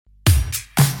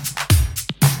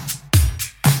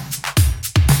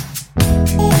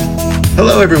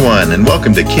Hello, everyone, and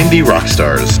welcome to Kindy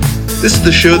Rockstars. This is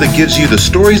the show that gives you the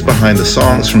stories behind the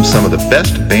songs from some of the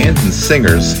best bands and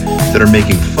singers that are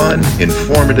making fun,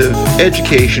 informative,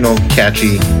 educational,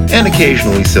 catchy, and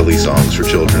occasionally silly songs for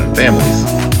children and families.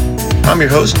 I'm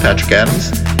your host, Patrick Adams,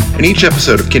 and each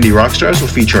episode of Kindy Rockstars will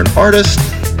feature an artist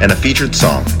and a featured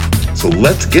song. So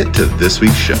let's get to this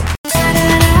week's show.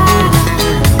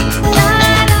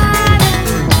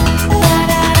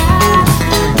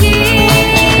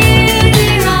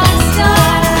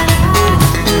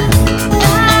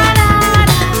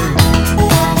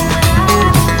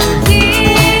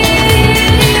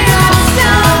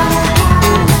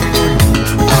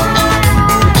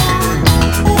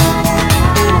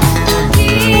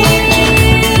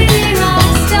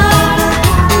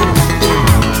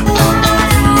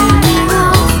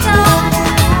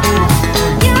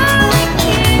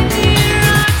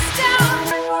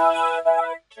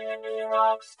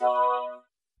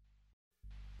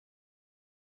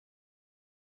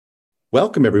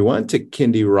 Welcome, everyone, to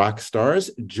Kindy Rockstars.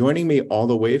 Joining me all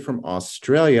the way from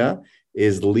Australia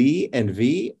is Lee and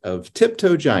V of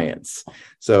TIPTOE Giants.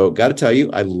 So, got to tell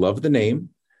you, I love the name.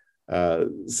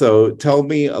 So, tell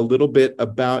me a little bit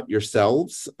about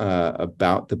yourselves,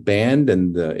 about the band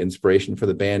and the inspiration for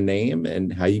the band name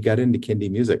and how you got into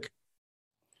Kindy music.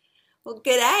 Well,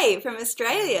 g'day from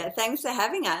Australia. Thanks for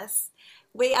having us.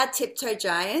 We are TIPTOE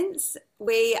Giants.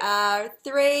 We are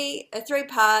a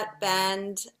three-part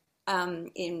band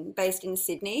based in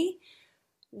Sydney.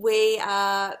 We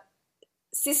are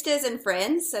sisters and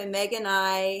friends. So Meg and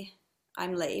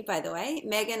I'm Lee, by the way.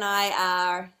 Meg and I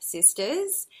are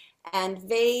sisters, and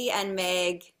V and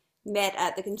Meg met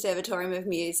at the Conservatorium of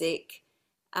Music,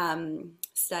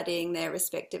 studying their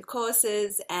respective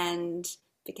courses, and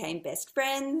became best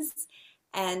friends.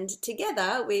 And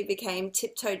together we became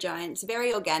TIPTOE Giants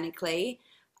very organically.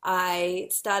 I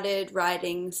started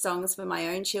writing songs for my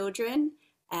own children,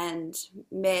 and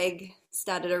Meg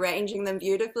started arranging them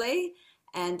beautifully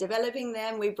and developing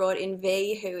them. We brought in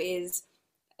V, who is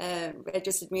a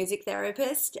registered music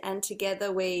therapist, and together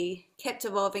we kept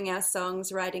evolving our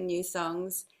songs, writing new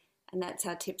songs, and that's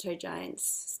how TIPTOE Giants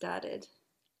started.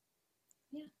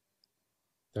 Yeah.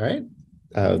 All right.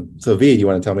 So V, do you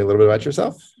want to tell me a little bit about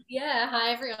yourself? Yeah.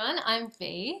 Hi, everyone. I'm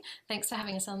V. Thanks for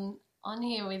having us on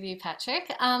here with you, Patrick.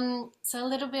 So a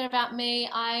little bit about me.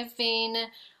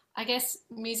 I guess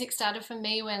music started for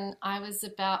me when I was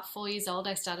about 4 years old.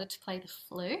 I started to play the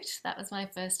flute. That was my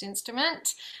first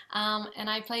instrument. And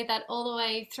I played that all the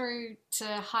way through to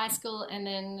high school and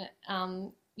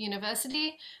then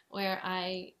university, where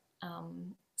I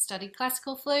studied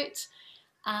classical flute.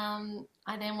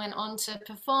 I then went on to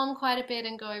perform quite a bit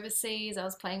and go overseas. I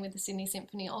was playing with the Sydney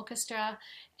Symphony Orchestra.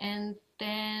 And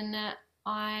then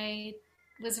I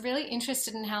was really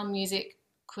interested in how music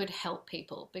could help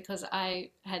people, because I'd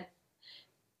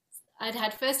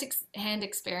had first-hand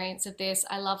experience of this.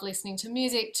 I love listening to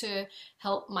music to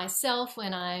help myself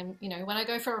when when I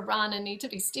go for a run and need to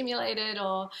be stimulated,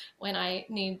 or when I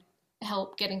need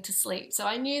help getting to sleep. So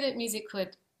I knew that music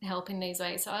could help in these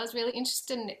ways. So I was really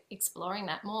interested in exploring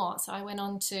that more. So I went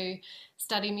on to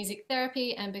study music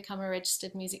therapy and become a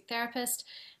registered music therapist,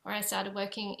 where I started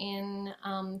working in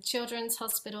children's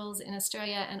hospitals in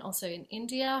Australia and also in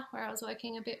India, where I was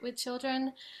working a bit with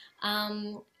children,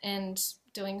 and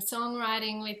doing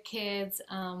songwriting with kids,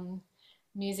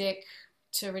 music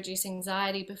to reduce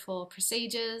anxiety before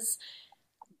procedures,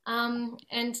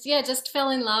 just fell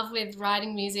in love with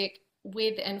writing music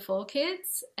with and for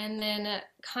kids. And then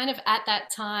kind of at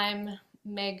that time,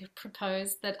 Meg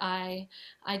proposed that I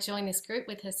join this group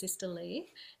with her sister Lee.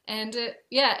 And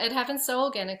it happened so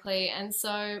organically. And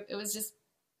so it was just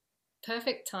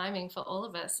perfect timing for all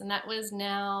of us. And that was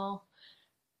now,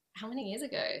 how many years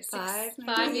ago?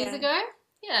 5 years ago?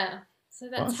 Yeah. So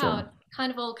that's awesome. How it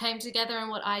kind of all came together, and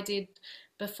what I did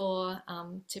before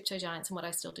TIPTOE Giants and what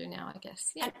I still do now, I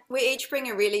guess. Yeah. And we each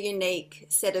bring a really unique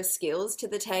set of skills to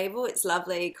the table. It's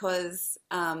lovely because,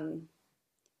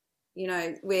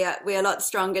 we are a lot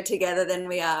stronger together than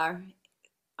we are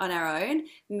on our own.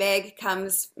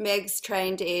 Meg's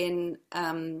trained in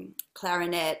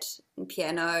clarinet and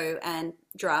piano and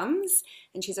drums,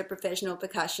 and she's a professional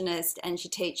percussionist, and she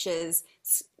teaches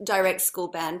direct school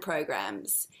band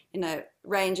programs in a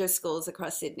range of schools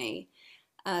across Sydney.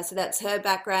 So that's her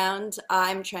background.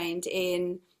 I'm trained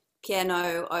in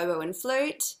piano, oboe and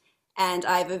flute, and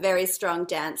I have a very strong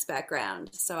dance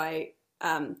background. So I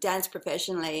dance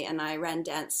professionally, and I ran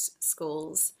dance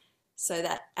schools.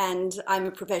 And I'm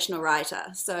a professional writer.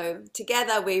 So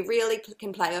together we really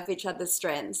can play off each other's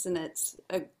strengths, and it's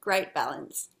a great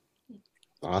balance.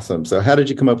 Awesome. So how did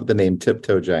you come up with the name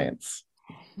TIPTOE Giants?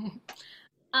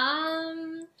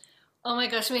 Um, oh my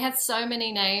gosh, we had so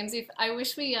many names. If I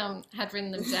wish we had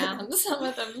written them down, some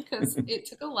of them, because it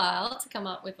took a while to come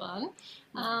up with one.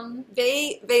 Um,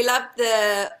 V loved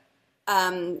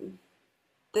um,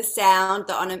 the sound,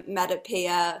 the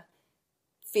onomatopoeia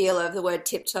feel of the word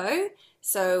tiptoe.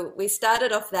 So we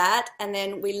started off that, and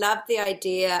then we loved the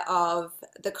idea of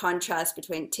the contrast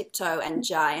between tiptoe and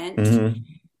giant. Hmm.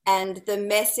 And the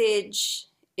message,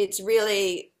 it's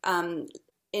really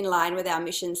in line with our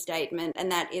mission statement,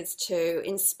 and that is to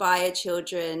inspire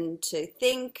children to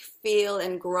think, feel,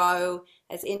 and grow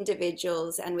as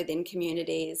individuals and within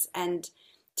communities, and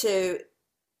to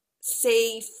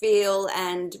see, feel,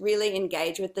 and really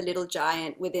engage with the little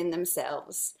giant within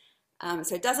themselves.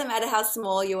 So it doesn't matter how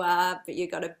small you are, but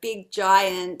you've got a big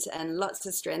giant and lots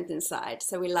of strength inside.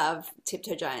 So we love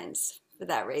Tiptoe Giants for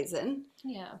that reason.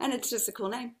 yeah. And it's just a cool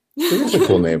name. It is a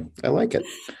cool name. I like it.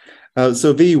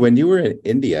 So V, when you were in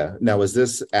India, now was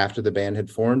this after the band had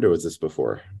formed or was this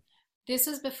before? This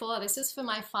was before. This was for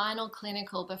my final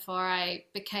clinical before I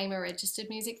became a registered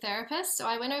music therapist. So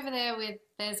I went over there with,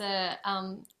 there's a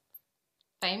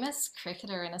famous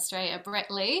cricketer in Australia,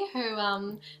 Brett Lee,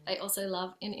 who they also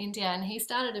love in India, and he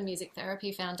started a music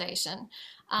therapy foundation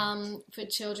for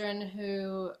children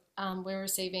who were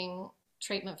receiving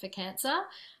treatment for cancer.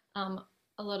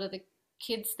 A lot of the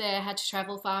kids there had to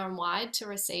travel far and wide to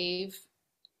receive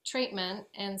treatment,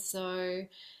 and so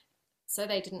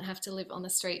they didn't have to live on the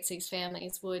streets. These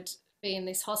families would be in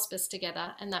this hospice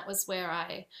together, and that was where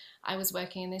I was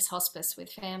working in this hospice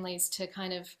with families to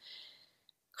kind of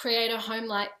create a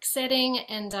home-like setting.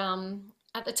 And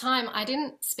at the time, I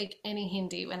didn't speak any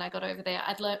Hindi when I got over there.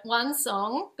 I'd learnt one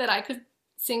song that I could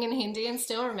sing in Hindi and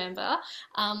still remember.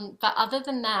 But other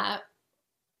than that,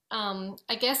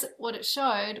 I guess what it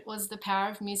showed was the power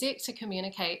of music to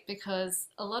communicate, because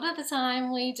a lot of the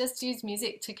time we just use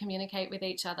music to communicate with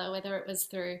each other, whether it was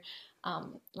through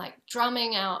like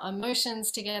drumming our emotions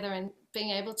together and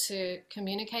being able to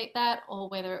communicate that, or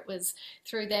whether it was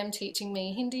through them teaching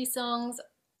me Hindi songs,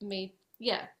 me,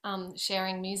 yeah,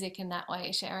 sharing music in that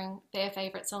way, sharing their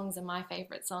favorite songs and my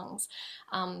favorite songs.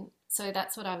 So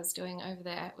that's what I was doing over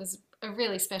there. It was a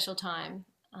really special time.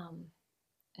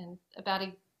 And about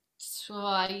a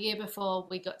year before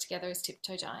we got together as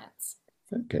Tiptoe Giants.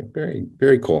 Okay, very,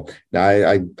 very cool. Now,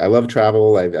 I love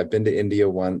travel. I've been to India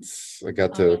once. I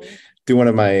got to Already. do one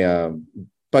of my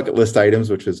bucket list items,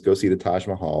 which was go see the Taj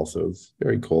Mahal. So it's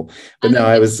very cool. But I'd no, love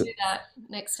I you to was, do that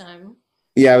next time.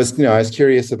 yeah, I was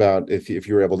curious about if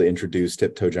you were able to introduce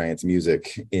Tiptoe Giants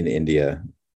music in India.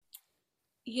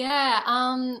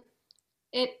 Yeah,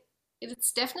 it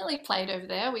it's definitely played over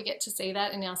there. We get to see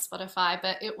that in our Spotify,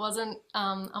 but it wasn't.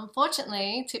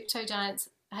 Unfortunately, Tiptoe Giants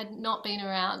had not been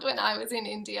around when I was in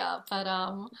India, but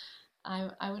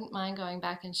I wouldn't mind going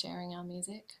back and sharing our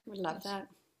music Would love if that.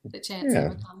 the chance Yeah.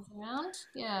 ever comes around.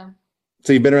 Yeah.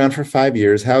 So you've been around for 5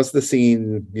 years. How's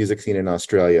the music scene in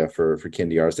Australia for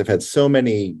Kindy artists? I've had so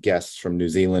many guests from New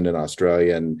Zealand and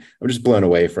Australia, and I'm just blown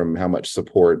away from how much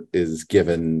support is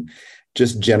given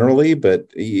just generally,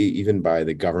 but even by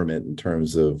the government in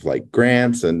terms of like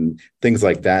grants and things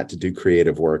like that to do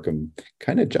creative work. I'm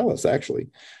kind of jealous, actually.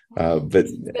 But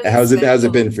It's really how's it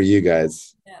special. been for you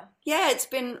guys? Yeah. Yeah, it's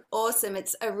been awesome.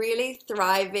 It's a really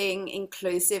thriving,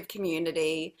 inclusive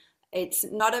community. It's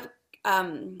not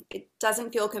it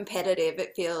doesn't feel competitive.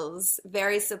 It feels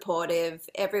very supportive.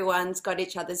 Everyone's got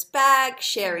each other's back,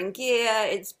 sharing gear.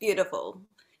 It's beautiful.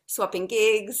 Swapping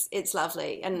gigs. It's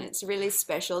lovely. And it's really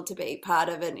special to be part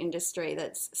of an industry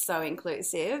that's so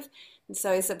inclusive and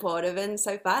so supportive and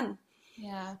so fun.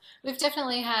 Yeah, we've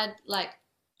definitely had like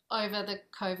over the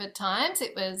COVID times,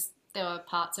 it was there were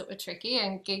parts that were tricky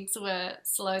and gigs were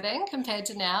slow then compared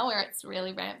to now where it's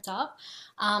really ramped up.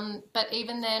 But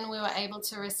even then, we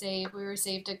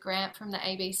received a grant from the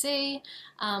ABC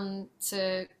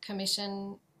to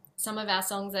commission some of our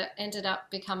songs that ended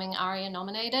up becoming ARIA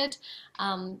nominated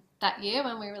that year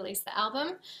when we released the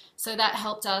album. So that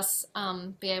helped us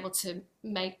be able to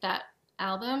make that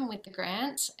album with the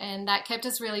grant, and that kept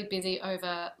us really busy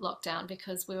over lockdown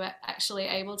because we were actually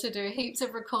able to do heaps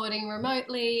of recording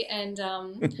remotely, and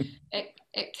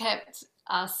it kept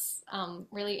us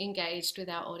really engaged with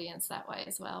our audience that way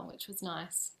as well, which was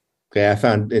nice. Okay, I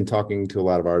found in talking to a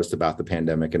lot of artists about the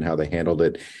pandemic and how they handled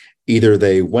it, either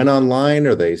they went online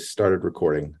or they started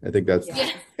recording. I think that's Yeah.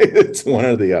 Yeah. it's one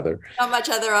or the other. Not much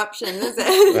other option, is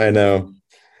it? I know.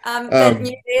 But New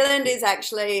Um, Zealand is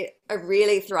actually a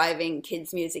really thriving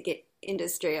kids' music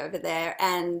industry over there,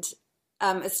 and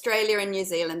Australia and New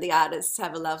Zealand, the artists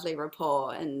have a lovely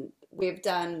rapport, and we've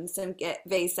done some get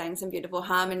V sang some beautiful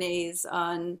harmonies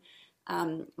on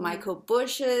Michael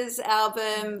Bush's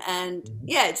album, and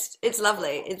yeah, it's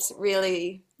lovely. It's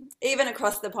really, even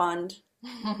across the pond,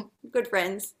 good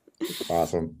friends.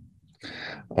 Awesome.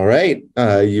 All right.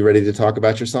 You ready to talk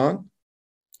about your song?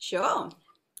 Sure. All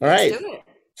Let's right. do it.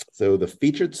 So the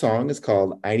featured song is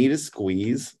called I Need a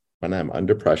Squeeze When I'm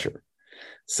Under Pressure.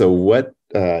 So what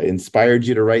inspired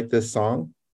you to write this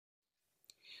song?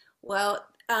 Well,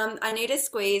 I Need a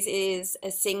Squeeze is a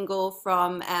single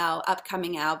from our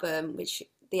upcoming album, which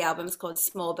the album's called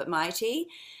Small But Mighty.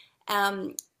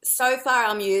 So far,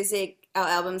 our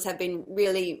albums have been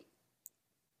really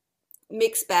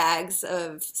mixed bags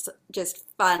of just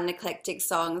fun, eclectic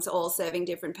songs, all serving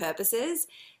different purposes.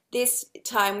 This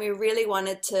time, we really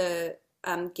wanted to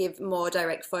give more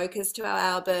direct focus to our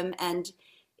album, and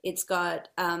it's got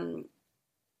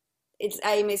its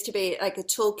aim is to be like a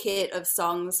toolkit of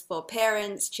songs for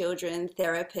parents, children,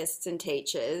 therapists, and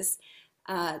teachers.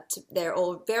 They're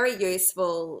all very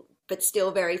useful, but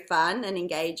still very fun and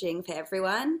engaging for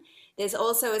everyone. There's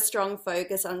also a strong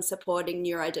focus on supporting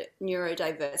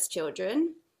neurodiverse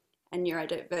children and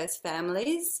neurodiverse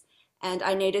families. And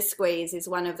I Need a Squeeze is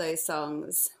one of those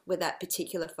songs with that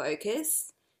particular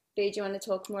focus. Bea, do you want to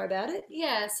talk more about it?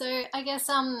 Yeah, so I guess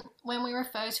when we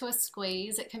refer to a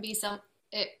squeeze, it can be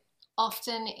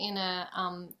often in a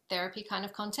therapy kind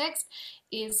of context,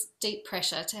 is deep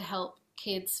pressure to help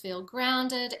kids feel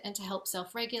grounded and to help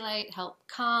self-regulate, help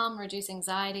calm, reduce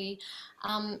anxiety.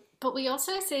 But we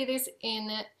also see this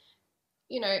in,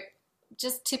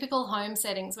 just typical home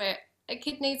settings where a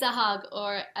kid needs a hug,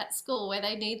 or at school where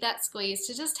they need that squeeze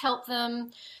to just help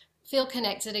them feel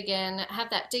connected again, have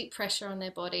that deep pressure on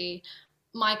their body.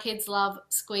 My kids love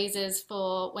squeezes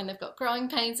for when they've got growing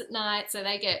pains at night, so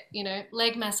they get,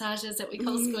 leg massages that we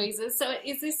call squeezes. So it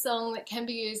is this song that can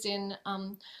be used in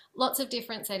lots of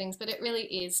different settings, but it really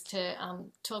is to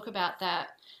talk about that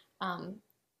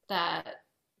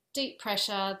deep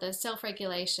pressure, the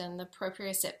self-regulation, the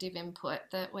proprioceptive input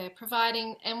that we're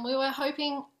providing. And we were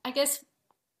hoping, I guess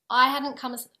I hadn't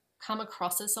come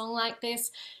across a song like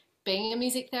this, being a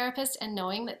music therapist and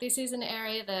knowing that this is an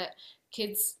area that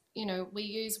kids, we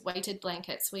use weighted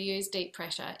blankets, we use deep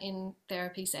pressure in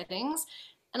therapy settings.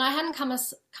 And I hadn't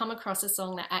come across a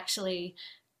song that actually,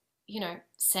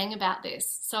 sang about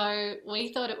this. So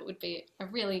we thought it would be a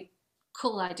really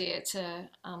cool idea to,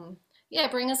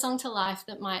 bring a song to life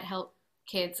that might help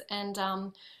kids. And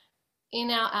in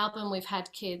our album, we've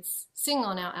had kids sing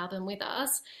on our album with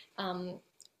us,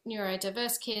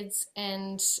 neurodiverse kids,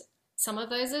 and some of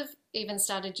those have even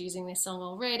started using this song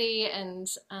already, and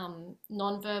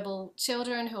non-verbal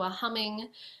children who are humming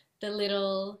the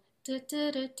little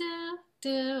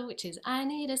do, which is I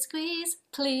need a squeeze,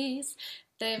 please.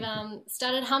 They've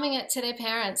started humming it to their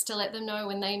parents to let them know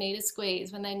when they need a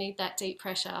squeeze, when they need that deep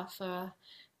pressure for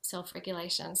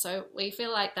self-regulation. So we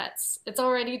feel like it's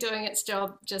already doing its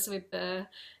job just with the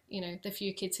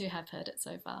few kids who have heard it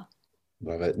so far.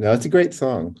 Love it. No, it's a great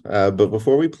song. But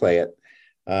before we play it,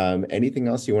 anything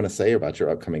else you want to say about your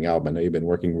upcoming album? I know you've been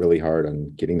working really hard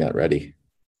on getting that ready.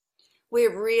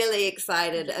 We're really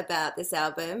excited about this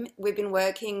album. We've been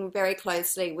working very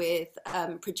closely with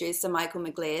producer Michael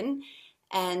McGlynn,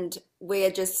 and we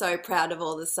are just so proud of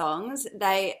all the songs.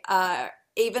 They are,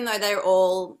 even though they're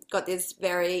all got this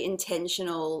very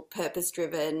intentional,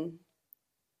 purpose-driven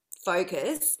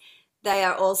focus, they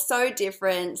are all so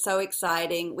different, so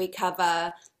exciting. We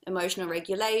cover emotional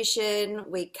regulation,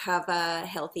 we cover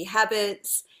healthy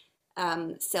habits,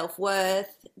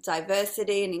 self-worth,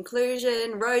 diversity and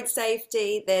inclusion, road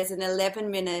safety. There's an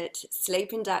 11-minute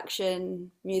sleep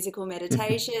induction, musical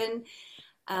meditation,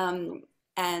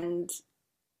 and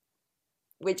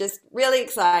we're just really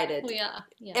excited. We are.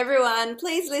 Yeah. Everyone,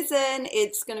 please listen.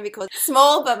 It's going to be called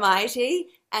Small But Mighty,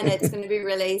 and it's going to be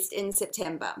released in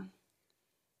September.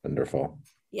 Wonderful.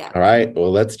 Yeah. All right.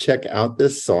 Well, let's check out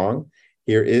this song.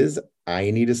 Here is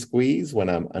I Need a Squeeze When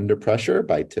I'm Under Pressure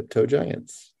by TIPTOE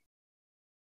Giants.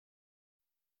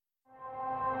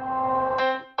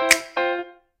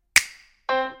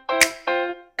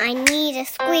 I need a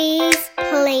squeeze,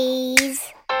 please.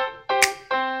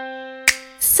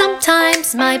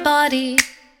 Sometimes my body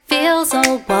feels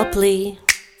all wobbly.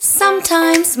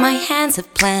 Sometimes my hands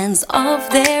have plans of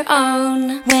their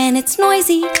own. When it's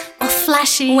noisy or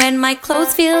flashy, when my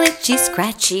clothes feel itchy,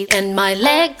 scratchy, and my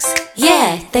legs,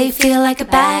 yeah, they feel like a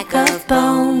bag of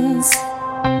bones.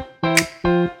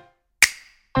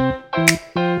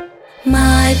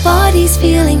 My body's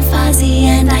feeling fuzzy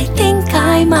and I think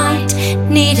I might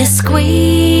need a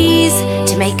squeeze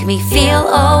to make me feel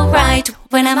alright.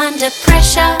 When I'm under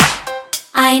pressure,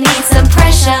 I need some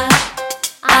pressure.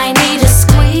 I need a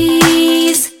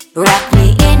squeeze. Wrap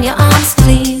me in your arms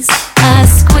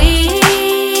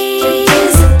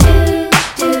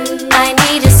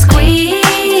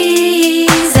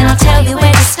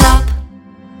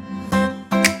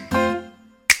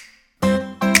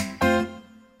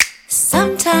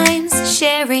Sometimes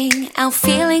sharing our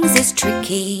feelings is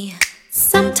tricky.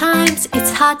 Sometimes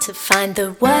it's hard to find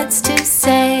the words to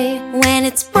say. When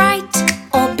it's bright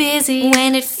or busy,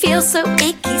 when it feels so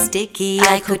icky sticky,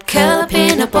 I could curl up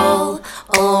in a ball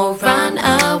or run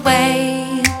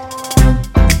away.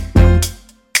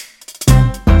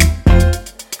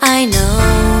 I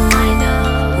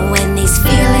know when these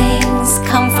feelings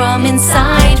come from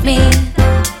inside me,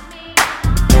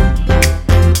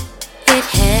 it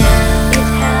helps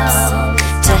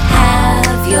to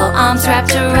have your arms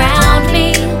wrapped around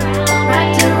me.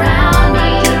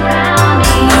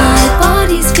 My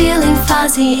body's feeling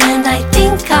fuzzy and I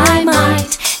think I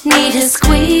might need a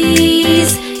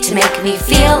squeeze to make me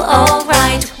feel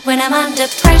alright. When I'm under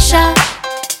pressure,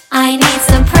 I need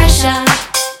some pressure.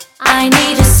 I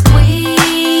need a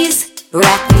squeeze.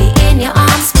 Wrap me in your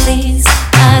arms, please.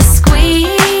 A squeeze.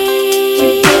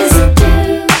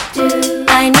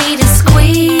 I need a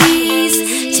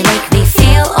squeeze to make me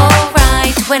feel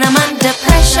alright. When I'm under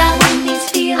pressure,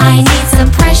 I need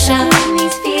some pressure.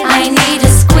 I need a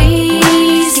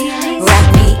squeeze.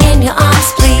 Wrap me in your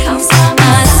arms, please. A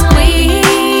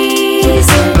squeeze.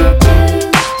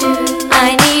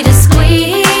 I need a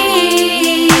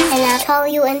squeeze. And I'll tell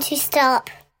you when to stop.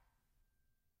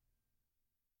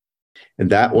 And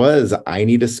that was I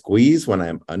Need a Squeeze When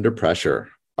I'm Under Pressure.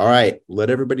 All right, let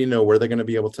everybody know where they're going to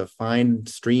be able to find,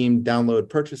 stream, download,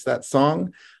 purchase that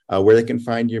song, where they can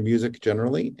find your music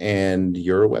generally, and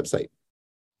your website.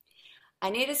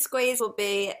 I Need a Squeeze will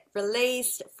be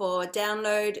released for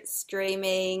download,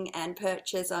 streaming, and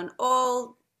purchase on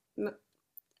all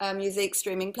music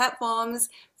streaming platforms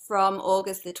from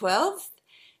August the 12th.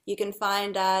 You can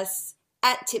find us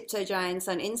at TIPTOE Giants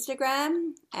on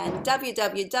Instagram and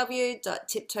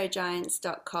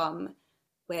www.tiptoegiants.com,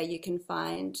 where you can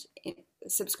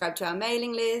subscribe to our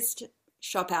mailing list,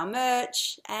 shop our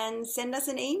merch, and send us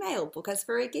an email, book us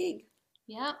for a gig.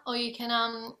 Yeah, or you can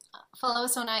follow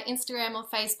us on our Instagram or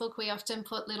Facebook. We often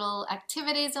put little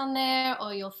activities on there,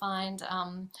 or you'll find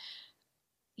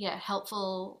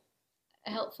helpful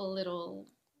little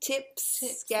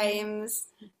tips, games.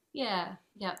 Yeah.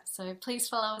 So please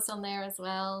follow us on there as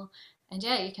well. And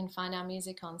yeah, you can find our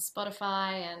music on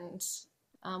Spotify, and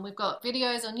we've got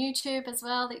videos on YouTube as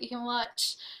well that you can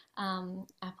watch.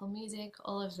 Apple Music,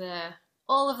 all of the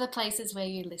places where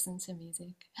you listen to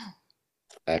music.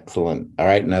 Excellent. All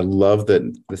right, and I love that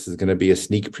this is going to be a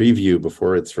sneak preview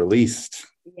before it's released.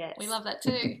 Yes, we love that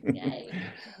too. Yay.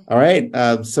 All right.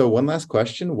 So one last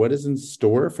question: what is in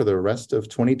store for the rest of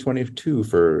 2022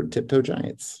 for TIPTOE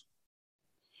Giants?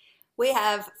 We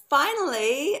have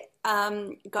finally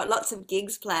got lots of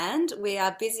gigs planned. We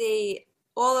are busy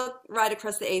all right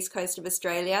across the east coast of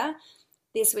Australia.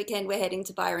 This weekend we're heading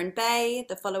to Byron Bay.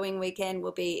 The following weekend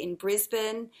we'll be in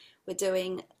Brisbane. We're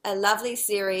doing a lovely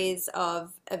series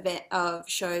of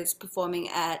shows performing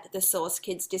at the Source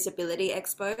Kids Disability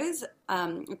Expos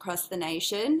across the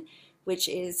nation, which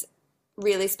is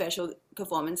really special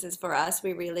performances for us.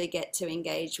 We really get to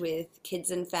engage with kids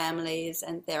and families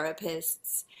and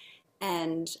therapists,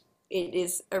 and it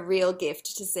is a real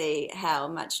gift to see how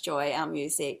much joy our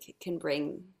music can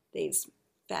bring these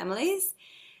families.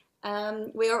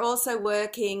 We are also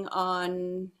working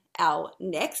on our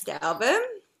next album,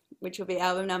 which will be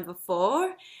album number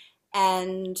 4,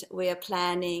 and we are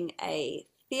planning a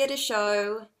theatre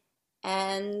show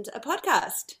and a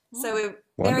podcast. So we're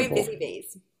very busy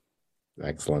bees.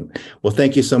 Excellent. Well,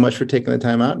 thank you so much for taking the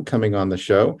time out and coming on the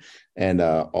show, and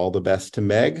all the best to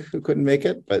Meg, who couldn't make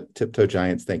it, but TIPTOE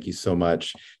Giants, thank you so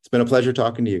much. It's been a pleasure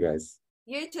talking to you guys.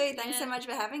 You too. Thanks so much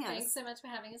for having us. Thanks so much for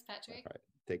having us, Patrick. All right.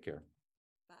 Take care.